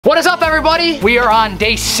What is up, everybody? We are on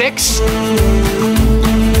day 6.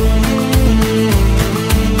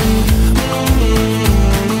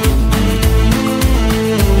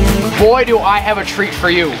 Boy, do I have a treat for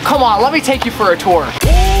you. Come on, let me take you for a tour.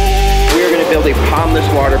 We are going to build a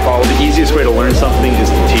pondless waterfall. The easiest way to learn something is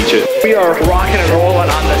to teach it. We are rocking and rolling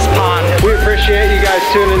on this pond. We appreciate you guys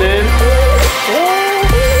tuning in.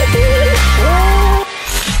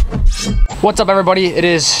 What's up, everybody? It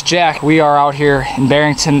is Jack. We are out here in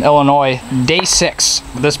Barrington, Illinois, day 6.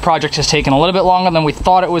 This project has taken a little bit longer than we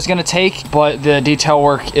thought it was going to take, but the detail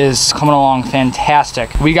work is coming along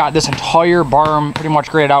fantastic. We got this entire berm pretty much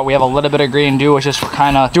graded out. We have a little bit of grading to do. It's just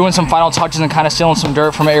kind of doing some final touches and kind of sealing some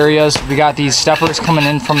dirt from areas. We got these steppers coming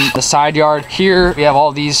in from the side yard here. We have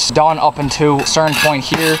all these done up into a certain point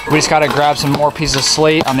here. We just got to grab some more pieces of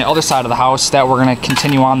slate on the other side of the house that we're going to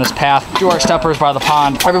continue on this path. Do our steppers by the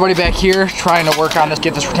pond. Everybody back here trying to work on this,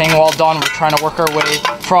 get this retaining wall done. We're trying to work our way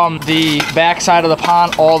from the back side of the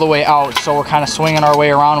pond all the way out. So we're kind of swinging our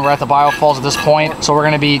way around. We're at the biofalls at this point. So we're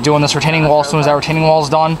going to be doing this retaining wall. As soon as that retaining wall is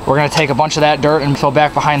done, we're going to take a bunch of that dirt and fill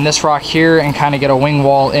back behind this rock here and kind of get a wing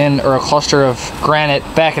wall in, or a cluster of granite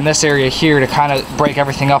back in this area here to kind of break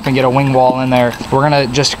everything up and get a wing wall in there. We're going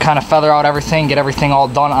to just kind of feather out everything, get everything all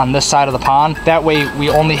done on this side of the pond. That way we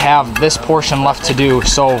only have this portion left to do.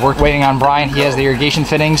 So we're waiting on Brian. He has the irrigation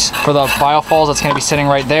fittings for the biofalls. That's going to be sitting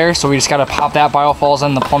right there. So we just got to pop that biofalls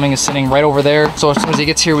in. The plumbing is sitting right over there. So as soon as he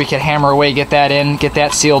gets here, we can hammer away, get that in, get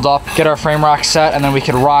that sealed up, get our frame rock set, and then we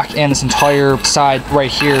could rock in this entire side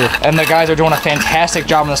right here. And the guys are doing a fantastic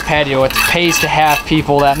job on this patio. It pays to have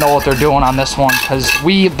people that know what they're doing on this one, because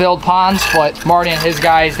we build ponds, but Marty and his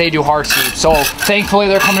guys, they do hardscape. So thankfully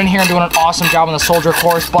they're coming in here and doing an awesome job on the soldier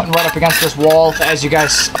course, button right up against this wall, as you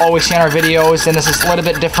guys always see in our videos. And this is a little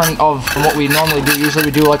bit different of what we normally do. Usually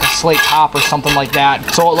we do like a slate top or something like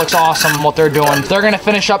that. So it looks awesome what they're doing. They're going to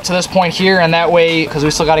finish up to this point here, and that way, because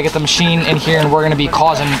we still got to get the machine in here, and we're going to be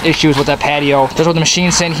causing issues with that patio. There's where the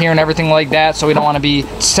machine's in here and everything like that, so we don't want to be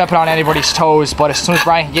stepping on anybody's toes. But as soon as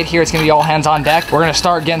Brian can get here, it's going to be all hands on deck. We're going to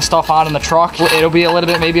start getting stuff on in the truck. It'll be a little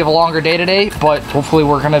bit maybe of a longer day today, but hopefully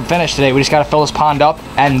we're going to finish today. We just got to fill this pond up,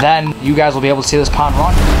 and then you guys will be able to see this pond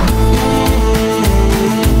run.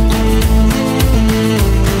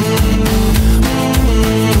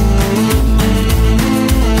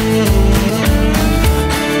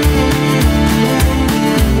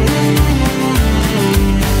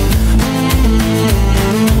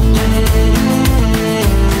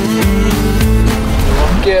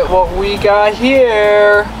 At what we got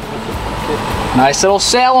here. Nice little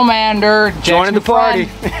salamander. Joining the party.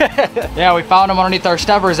 Yeah, we found him underneath our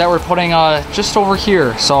steppers that we're putting just over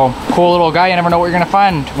here. So cool little guy. You never know what you're gonna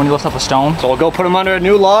find when you lift up a stone. So we'll go put him under a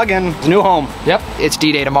new log and his new home. Yep, it's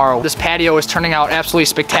D-Day tomorrow. This patio is turning out absolutely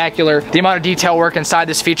spectacular. The amount of detail work inside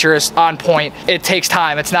this feature is on point. It takes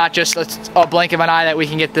time. It's not just a blink of an eye that we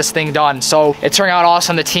can get this thing done. So it's turning out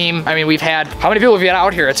awesome. The team, I mean, we've had, how many people have we had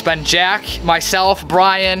out here? It's been Jack, myself,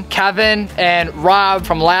 Brian, Kevin, and Rob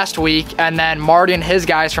from last week, and then Marty and his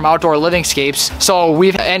guys from Outdoor Livingscapes. So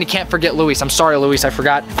and you can't forget Luis. I'm sorry, Luis, I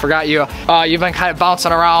forgot you. You've been kind of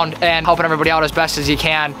bouncing around and helping everybody out as best as you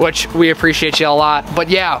can, which we appreciate you a lot. But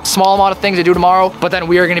yeah, small amount of things to do tomorrow, but then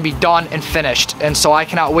we are going to be done and finished. And so I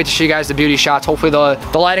cannot wait to show you guys the beauty shots. Hopefully the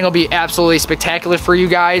lighting will be absolutely spectacular for you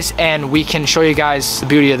guys, and we can show you guys the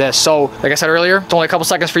beauty of this. So like I said earlier, it's only a couple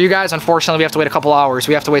seconds for you guys. Unfortunately, we have to wait a couple hours.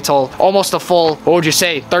 We have to wait till almost a full, what would you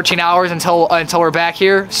say, 13 hours until we're back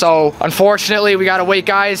here. So unfortunately, we gotta wait,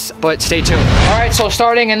 guys, but stay tuned. All right, so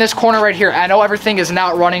starting in this corner right here, I know everything is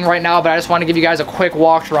not running right now, but I just want to give you guys a quick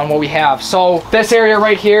walkthrough on what we have. So this area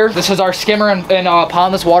right here, this is our skimmer and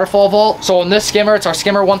pondless waterfall vault. So in this skimmer, it's our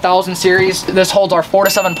skimmer 1000 series. This holds our 4 to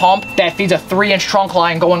 7 pump that feeds a 3-inch trunk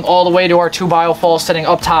line going all the way to our 2 biofalls sitting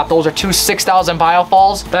up top. Those are 2 6,000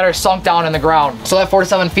 biofalls that are sunk down in the ground. So that 4 to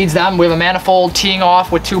 7 feeds them. We have a manifold teeing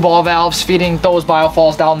off with 2 ball valves feeding those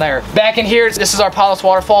biofalls down there. Back in here, this is our pondless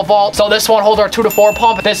waterfall vault. So this one holds our 2 to 4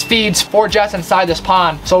 pump. This feeds 4 jets inside this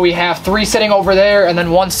pond. So we have 3 sitting over there and then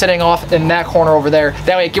 1 sitting off in that corner over there.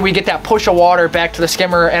 That way we get that push of water back to the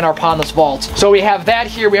skimmer and our pondless vaults. So we have that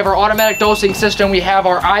here. We have our automatic dosing system. We have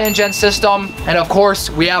our ion system. And of course,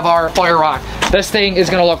 we have our fire rock. This thing is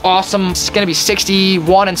going to look awesome. It's going to be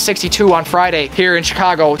 61 and 62 on Friday here in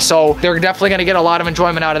Chicago. So they're definitely going to get a lot of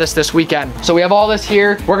enjoyment out of this weekend. So we have all this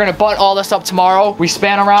here. We're going to butt all this up tomorrow. We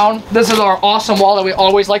span around. This is our awesome wall that we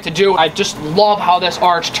always like to do. I just just love how this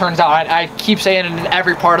arch turns out. I keep saying it in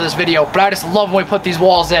every part of this video, but I just love when we put these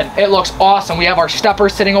walls in. It looks awesome. We have our stepper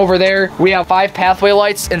sitting over there. We have 5 pathway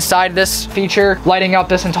lights inside this feature, lighting up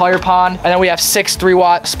this entire pond. And then we have 6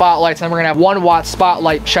 3-watt spotlights, and then we're gonna have 1-watt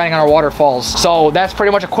spotlight shining on our waterfalls. So that's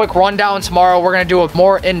pretty much a quick rundown. Tomorrow we're gonna do a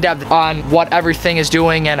more in-depth on what everything is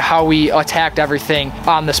doing and how we attacked everything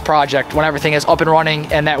on this project when everything is up and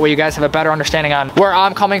running, and that way you guys have a better understanding on where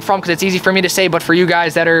I'm coming from, because it's easy for me to say, but for you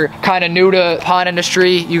guys that are kind of new to pond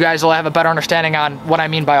industry, you guys will have a better understanding on what I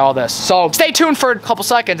mean by all this. So stay tuned for a couple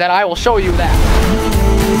seconds and I will show you that.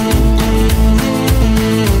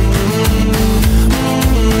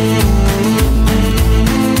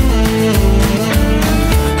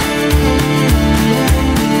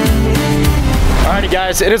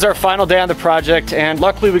 Guys, it is our final day on the project, and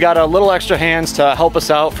luckily we got a little extra hands to help us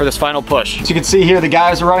out for this final push. As you can see here, the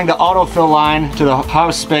guys are running the autofill line to the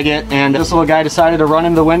house spigot, and this little guy decided to run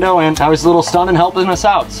in the window, and I was a little stunned and helping us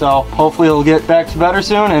out. So hopefully he'll get back to better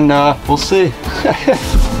soon, and we'll see.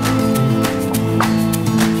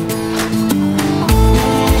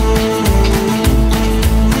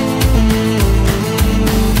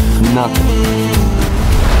 Nothing.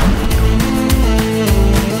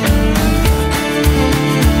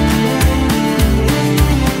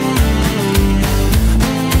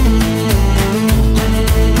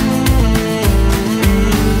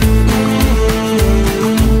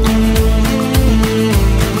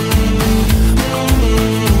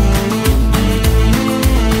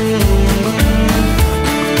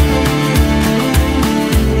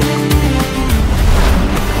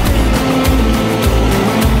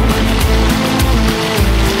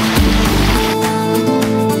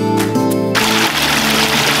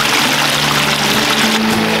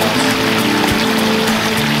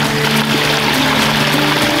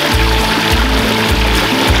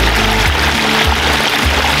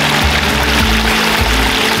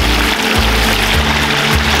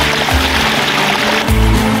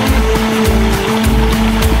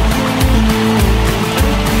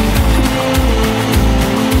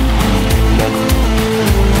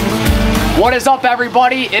 What is up,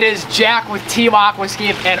 everybody? It is Jack with Team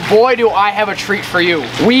Aquascape, and boy do I have a treat for you.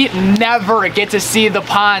 We never get to see the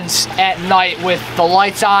ponds at night with the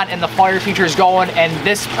lights on and the fire features going, and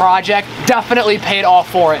this project definitely paid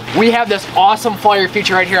off for it. We have this awesome fire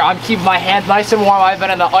feature right here. I'm keeping my hands nice and warm. I've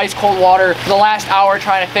been in the ice cold water for the last hour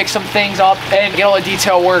trying to fix some things up and get all the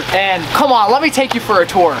detail work. And come on, let me take you for a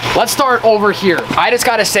tour. Let's start over here. I just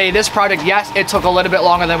gotta say, this project, yes, it took a little bit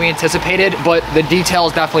longer than we anticipated, but the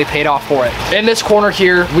details definitely paid off for it. In this corner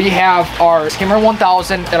here, we have our Skimmer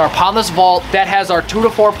 1000 and our pondless vault that has our 2 to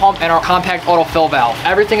 4 pump and our compact autofill valve.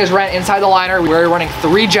 Everything is ran inside the liner. We're running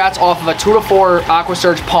 3 jets off of a 2 to 4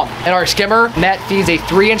 AquaSurge pump. And our skimmer net feeds a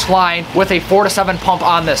 3-inch line with a 4 to 7 pump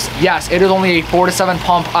on this. Yes, it is only a 4 to 7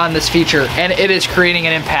 pump on this feature, and it is creating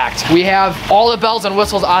an impact. We have all the bells and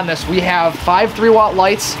whistles on this. We have 5 3-watt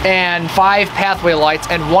lights and 5 pathway lights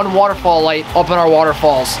and 1 waterfall light up in our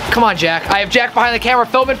waterfalls. Come on, Jack. I have Jack behind the camera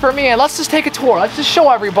filming for me, and let's just take a tour. Let's just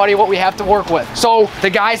show everybody what we have to work with. So the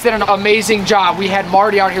guys did an amazing job. We had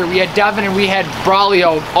Marty out here, we had Devin, and we had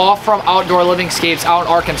Braulio, all from Outdoor Livingscapes out in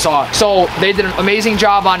Arkansas. So they did an amazing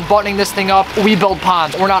job on buttoning this thing up. We build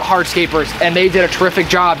ponds. We're not hardscapers, and they did a terrific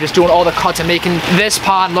job just doing all the cuts and making this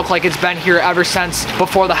pond look like it's been here ever since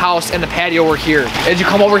before the house and the patio were here. As you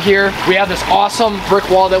come over here, we have this awesome brick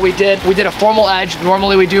wall that we did. We did a formal edge.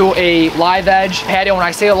 Normally we do a live edge patio. When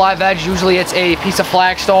I say a live edge, usually it's a piece of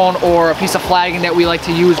flagstone or a piece of flagging that we like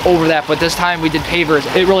to use over that, but this time we did pavers.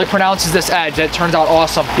 It really pronounces this edge. It turns out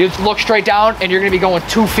awesome. You look straight down and you're gonna be going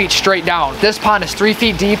 2 feet straight down. This pond is 3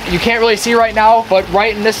 feet deep. You can't really see right now, but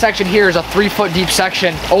right in this section here is a 3-foot deep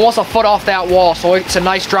section, almost a foot off that wall, so it's a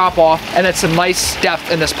nice drop off, and it's a nice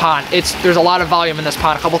depth in this pond. There's a lot of volume in this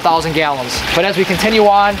pond, a couple thousand gallons. But as we continue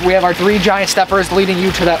on, we have our 3 giant steppers leading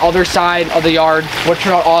you to that other side of the yard, which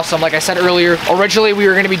turned out awesome. Like I said earlier, originally we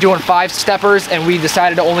were gonna be doing 5 steppers, and we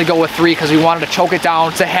decided to only go with 3 because we wanted to choke it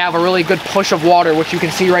down to have a really good push of water, which you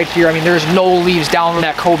can see right here. I mean, there's no leaves down in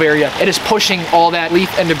that cove area. It is pushing all that leaf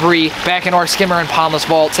and debris back into our skimmer and pondless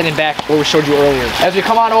vault, sitting back where we showed you earlier. As we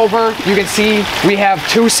come on over, you can see we have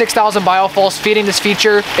 2 6,000 biofalls feeding this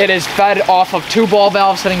feature. It is fed off of 2 ball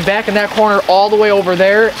valves sitting back in that corner all the way over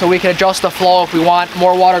there, so we can adjust the flow if we want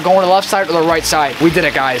more water going to the left side or the right side. We did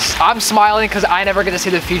it, guys. I'm smiling because I never get to see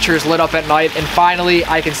the features lit up at night, and finally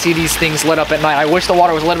I can see these things lit up at night. I wish the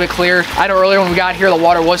water was a little bit clearer, here. I know earlier when we got here, the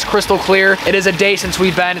water was crystal clear. It is a day since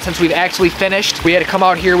we've actually finished. We had to come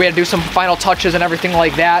out here, we had to do some final touches and everything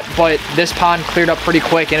like that, but this pond cleared up pretty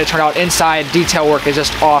quick, and it turned out inside detail work is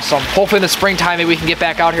just awesome. Hopefully in the springtime, maybe we can get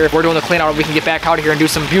back out here. If we're doing the clean out, we can get back out here and do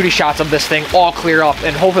some beauty shots of this thing all clear up,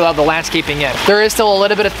 and hopefully we'll have the landscaping in. There is still a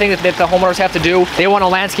little bit of thing that the homeowners have to do. They want to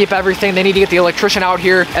landscape everything. They need to get the electrician out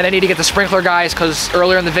here, and they need to get the sprinkler guys, because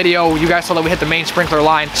earlier in the video, you guys saw that we hit the main sprinkler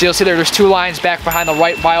line. So you'll see there's 2 lines back behind the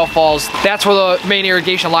right biofalls. That's where the main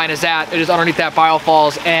irrigation line is at. It is underneath that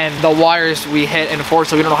biofalls, and the wires we hit, and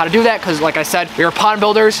unfortunately we don't know how to do that, because like I said, we are pond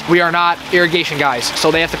builders. We are not irrigation guys.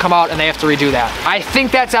 So they have to come out and they have to redo that. I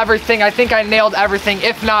think that's everything. I think I nailed everything.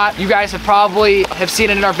 If not, you guys have seen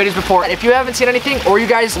it in our videos before. If you haven't seen anything, or you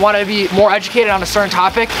guys want to be more educated on a certain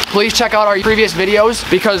topic, please check out our previous videos,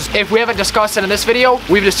 because if we haven't discussed it in this video,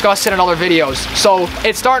 we've discussed it in other videos. So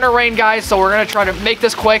it's starting to rain, guys, so we're going to try to make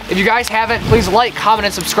this quick. If you guys haven't, please like, comment,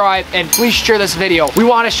 and subscribe, and please share this video. We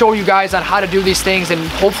want to show you guys on how to do these things, and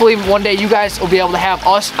hopefully one day you guys will be able to have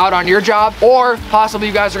us out on your job, or possibly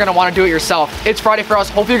you guys are going to want to do it yourself. It's Friday for us.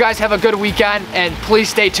 Hope you guys have a good weekend, and please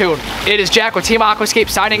stay tuned. It is Jack with Team Aquascape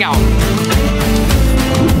signing out.